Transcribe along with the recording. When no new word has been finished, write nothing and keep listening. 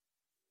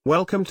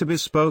Welcome to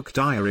Bespoke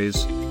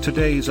Diaries.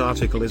 Today's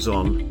article is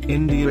on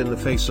India in the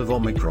Face of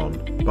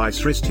Omicron by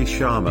Srishti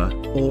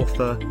Sharma,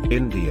 author,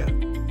 India.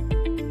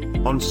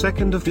 On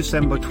 2nd of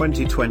December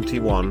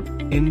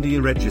 2021, India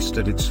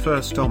registered its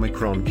first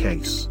Omicron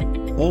case.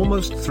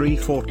 Almost 3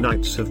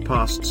 fortnights have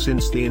passed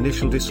since the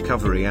initial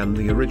discovery and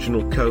the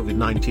original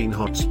COVID-19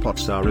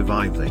 hotspots are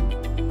reviving.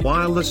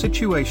 While the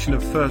situation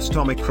of first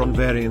Omicron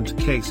variant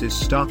case is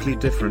starkly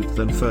different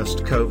than first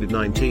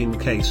COVID-19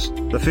 case,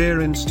 the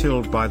fear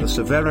instilled by the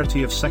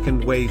severity of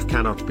second wave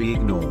cannot be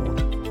ignored.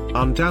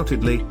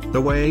 Undoubtedly, the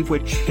wave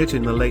which hit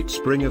in the late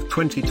spring of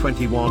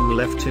 2021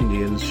 left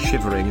Indians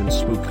shivering and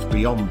spooked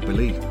beyond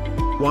belief.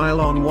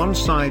 While on one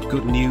side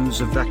good news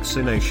of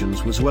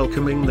vaccinations was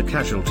welcoming, the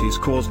casualties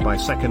caused by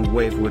second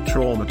wave were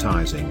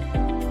traumatizing.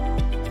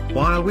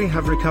 While we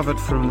have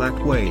recovered from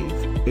that wave,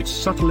 its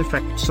subtle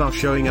effects are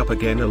showing up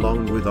again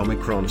along with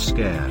Omicron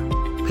scare.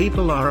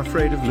 People are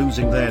afraid of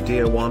losing their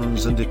dear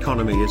ones and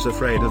economy is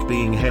afraid of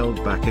being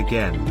held back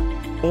again.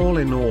 All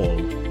in all,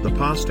 the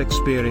past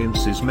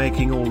experience is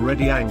making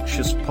already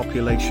anxious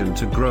population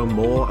to grow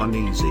more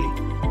uneasy.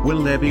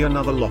 Will there be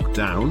another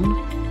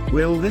lockdown?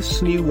 Will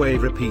this new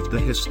wave repeat the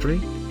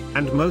history?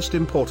 And most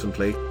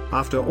importantly,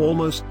 after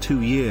almost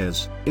 2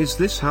 years, is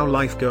this how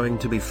life going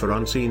to be for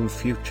unseen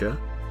future?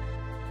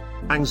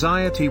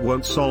 Anxiety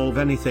won't solve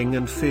anything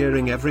and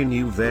fearing every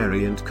new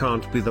variant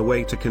can't be the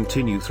way to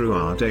continue through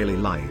our daily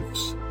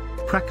lives.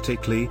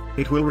 Practically,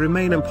 it will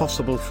remain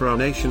impossible for our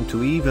nation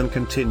to even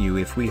continue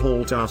if we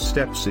halt our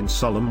steps in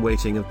solemn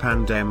waiting of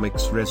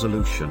pandemic's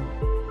resolution.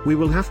 We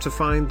will have to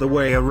find the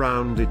way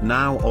around it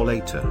now or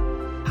later.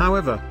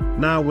 However,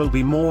 now will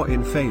be more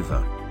in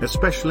favor,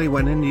 especially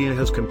when India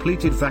has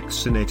completed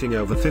vaccinating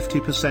over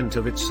 50%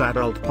 of its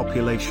adult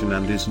population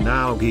and is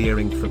now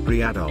gearing for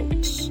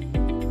pre-adults.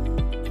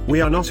 We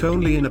are not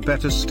only in a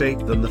better state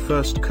than the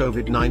first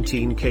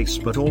COVID-19 case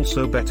but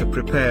also better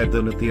prepared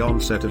than at the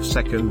onset of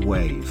second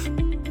wave.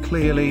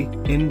 Clearly,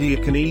 India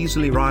can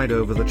easily ride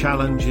over the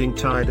challenging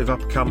tide of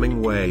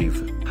upcoming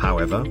wave.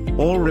 However,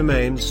 all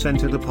remains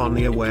centered upon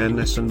the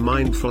awareness and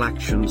mindful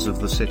actions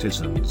of the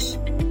citizens.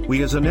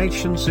 We as a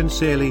nation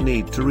sincerely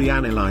need to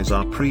reanalyze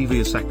our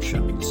previous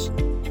actions.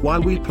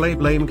 While we play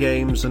blame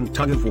games and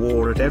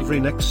tug-of-war at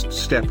every next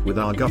step with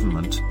our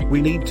government,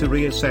 we need to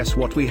reassess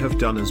what we have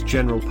done as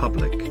general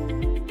public.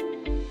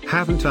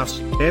 Haven't us,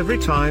 every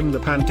time the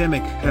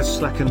pandemic has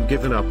slackened,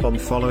 given up on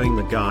following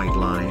the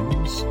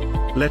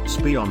guidelines? Let's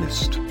be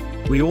honest.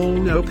 We all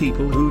know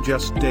people who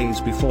just days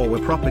before were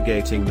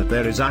propagating that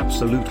there is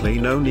absolutely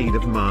no need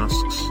of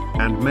masks,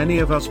 and many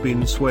of us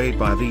been swayed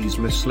by these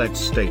misled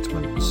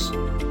statements.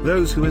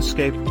 Those who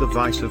escaped the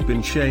vice have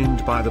been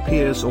shamed by the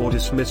peers or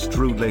dismissed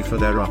rudely for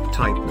their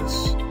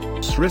uptightness.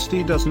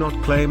 Srishti does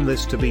not claim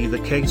this to be the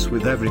case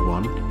with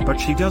everyone, but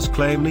she does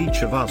claim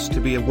each of us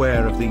to be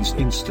aware of these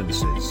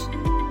instances.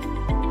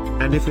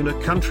 And if in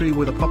a country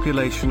with a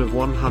population of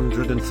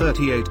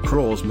 138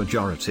 crores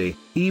majority,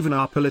 even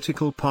our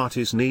political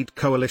parties need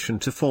coalition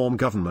to form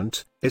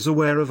government, is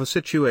aware of a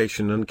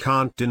situation and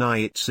can't deny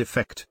its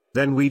effect,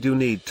 then we do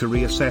need to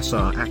reassess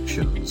our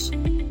actions.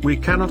 We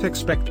cannot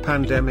expect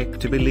pandemic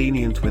to be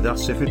lenient with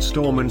us if its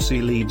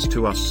dormancy leads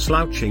to us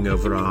slouching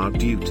over our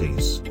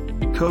duties.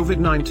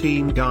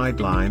 COVID-19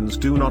 guidelines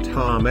do not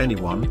harm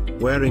anyone.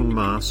 Wearing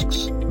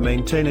masks,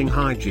 maintaining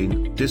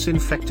hygiene,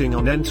 disinfecting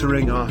on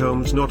entering our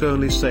homes not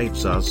only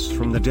saves us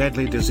from the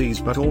deadly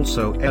disease but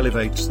also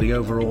elevates the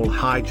overall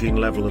hygiene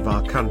level of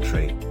our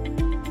country.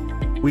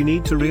 We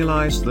need to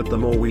realize that the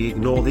more we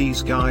ignore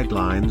these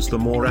guidelines, the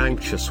more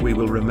anxious we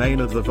will remain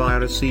of the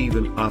virus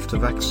even after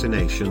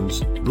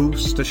vaccinations,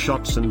 booster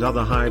shots and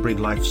other hybrid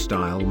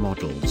lifestyle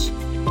models.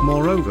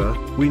 Moreover,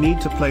 we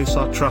need to place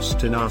our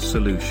trust in our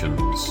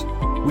solutions.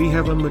 We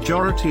have a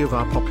majority of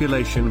our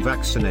population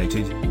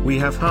vaccinated, we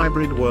have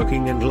hybrid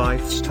working and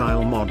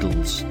lifestyle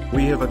models,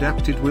 we have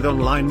adapted with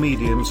online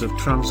mediums of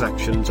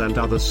transactions and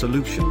other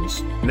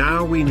solutions.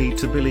 Now we need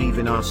to believe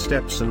in our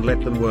steps and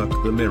let them work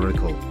the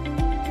miracle.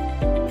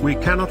 We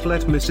cannot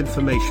let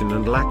misinformation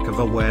and lack of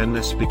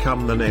awareness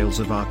become the nails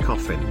of our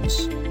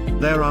coffins.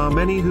 There are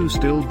many who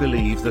still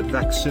believe that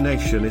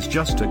vaccination is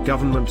just a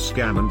government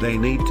scam and they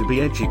need to be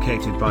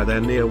educated by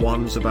their near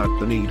ones about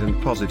the need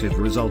and positive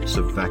results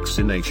of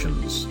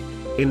vaccinations.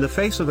 In the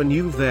face of a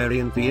new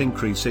variant, the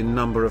increase in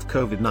number of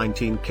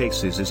COVID-19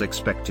 cases is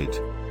expected.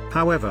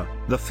 However,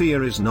 the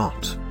fear is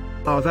not.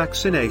 Our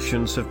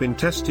vaccinations have been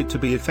tested to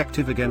be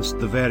effective against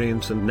the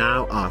variant and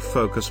now our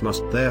focus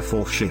must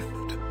therefore shift.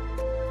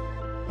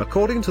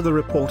 According to the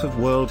report of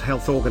World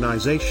Health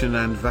Organization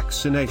and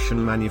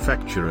vaccination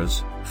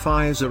manufacturers,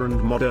 Pfizer and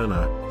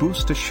Moderna,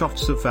 booster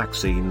shots of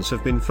vaccines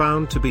have been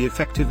found to be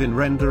effective in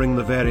rendering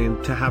the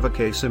variant to have a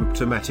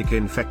asymptomatic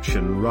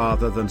infection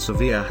rather than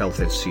severe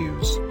health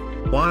issues.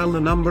 While the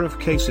number of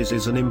cases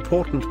is an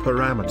important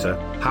parameter,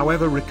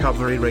 however,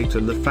 recovery rate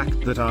and the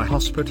fact that our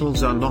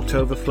hospitals are not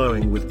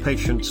overflowing with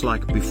patients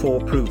like before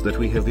prove that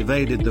we have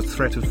evaded the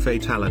threat of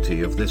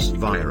fatality of this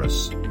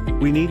virus.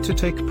 We need to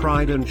take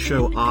pride and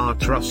show our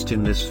trust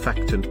in this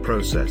fact and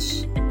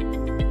process.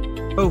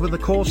 Over the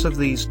course of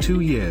these 2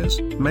 years,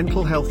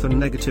 mental health and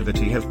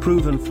negativity have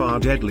proven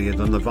far deadlier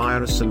than the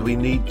virus, and we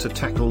need to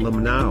tackle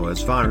them now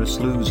as virus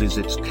loses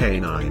its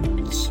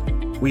canines.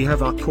 We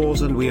have our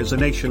cause and we as a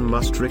nation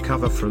must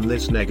recover from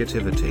this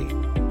negativity.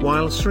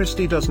 While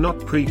Srishti does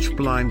not preach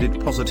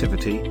blinded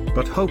positivity,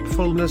 but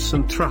hopefulness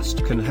and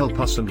trust can help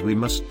us, and we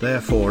must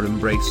therefore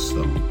embrace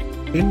them.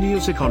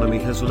 India's economy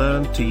has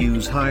learned to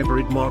use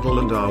hybrid model,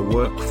 and our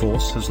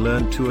workforce has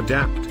learned to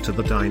adapt to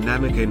the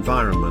dynamic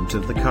environment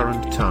of the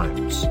current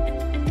times.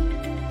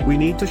 We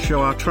need to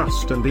show our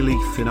trust and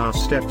belief in our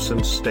steps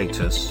and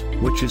status,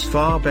 which is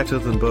far better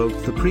than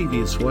both the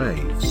previous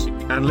waves,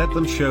 and let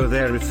them show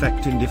their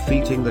effect in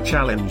defeating the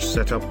challenge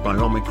set up by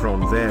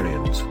Omicron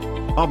variant.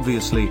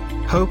 Obviously,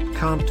 hope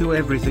can't do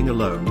everything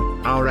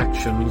alone. Our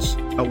actions,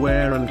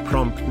 aware and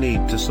prompt,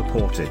 need to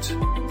support it.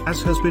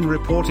 As has been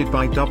reported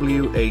by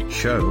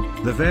WHO,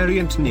 the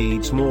variant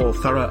needs more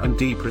thorough and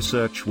deep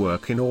research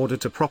work in order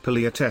to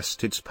properly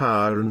attest its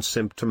power and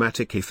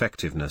symptomatic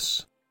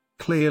effectiveness.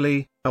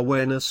 Clearly,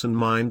 awareness and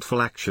mindful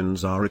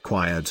actions are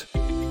required.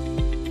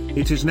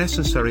 It is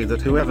necessary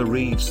that whoever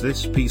reads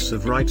this piece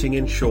of writing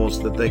ensures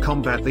that they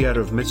combat the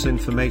error of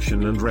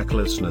misinformation and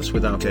recklessness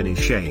without any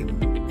shame.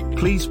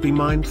 Please be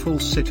mindful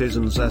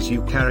citizens as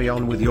you carry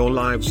on with your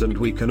lives, and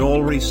we can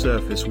all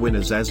resurface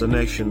winners as a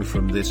nation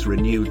from this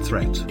renewed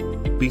threat.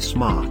 Be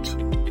smart.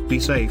 Be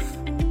safe.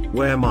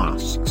 Wear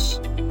masks.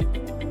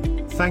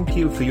 Thank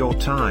you for your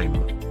time.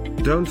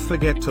 Don't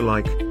forget to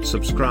like,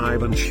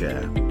 subscribe and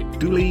share.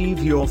 Do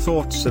leave your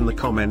thoughts in the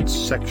comments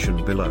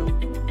section below.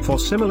 For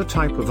similar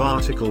type of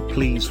article,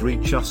 please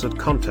reach us at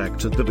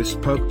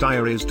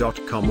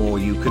contact@thebespokediaries.com, or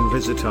you can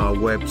visit our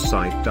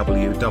website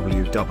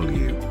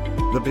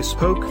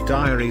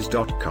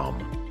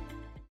www.thebespokediaries.com.